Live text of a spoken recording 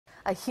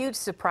A huge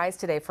surprise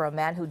today for a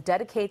man who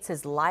dedicates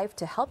his life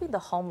to helping the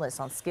homeless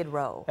on Skid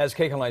Row. As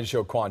KCAL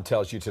show Kwon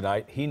tells you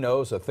tonight, he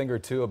knows a thing or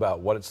two about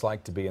what it's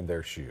like to be in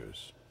their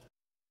shoes.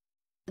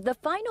 The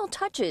final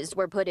touches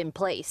were put in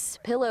place,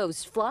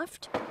 pillows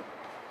fluffed,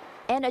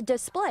 and a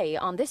display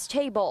on this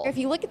table. If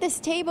you look at this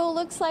table,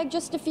 looks like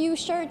just a few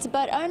shirts,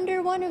 but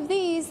under one of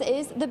these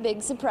is the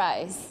big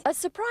surprise. A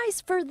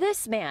surprise for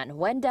this man,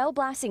 Wendell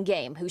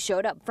Blassingame, who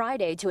showed up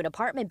Friday to an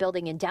apartment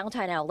building in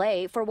downtown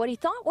LA for what he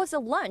thought was a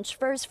lunch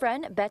for his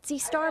friend Betsy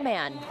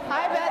Starman.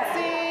 Hi,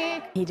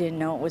 Betsy. He didn't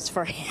know it was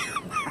for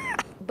him.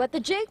 But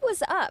the jig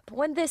was up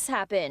when this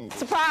happened.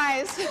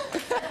 Surprise!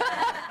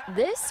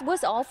 This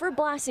was all for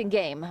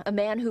Blassingame, a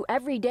man who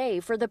every day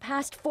for the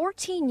past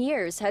 14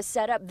 years has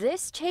set up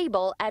this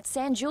table at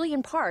San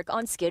Julian Park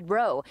on Skid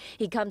Row.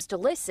 He comes to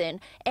listen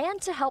and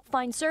to help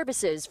find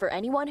services for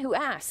anyone who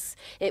asks.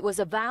 It was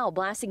a vow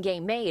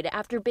Blassingame made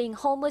after being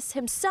homeless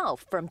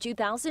himself from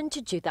 2000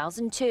 to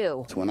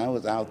 2002. When I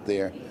was out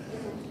there,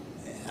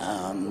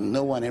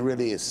 no one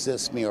really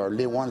assisted me or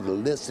wanted to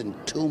listen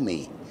to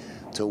me,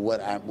 to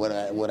what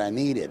I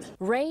needed.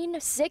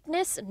 Rain,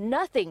 sickness,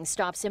 nothing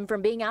stops him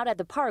from being out at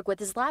the park with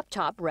his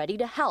laptop ready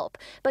to help.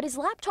 But his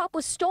laptop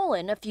was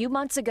stolen a few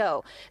months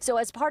ago. So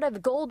as part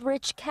of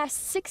Goldrich Kest's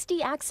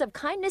 60 Acts of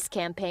Kindness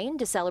campaign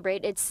to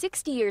celebrate its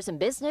 60 years in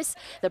business,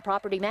 the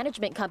property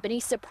management company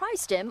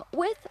surprised him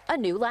with a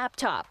new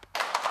laptop.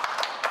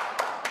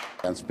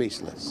 I'm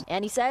speechless.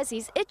 And he says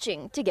he's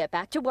itching to get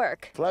back to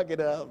work. Plug it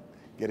up,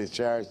 get it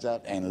charged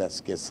up, and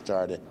let's get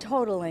started.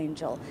 Total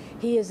angel.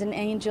 He is an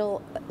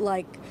angel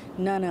like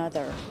none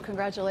other.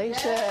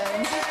 Congratulations.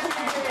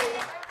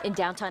 In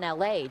downtown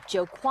LA,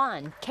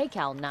 Kwon,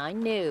 KCAL 9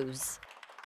 News.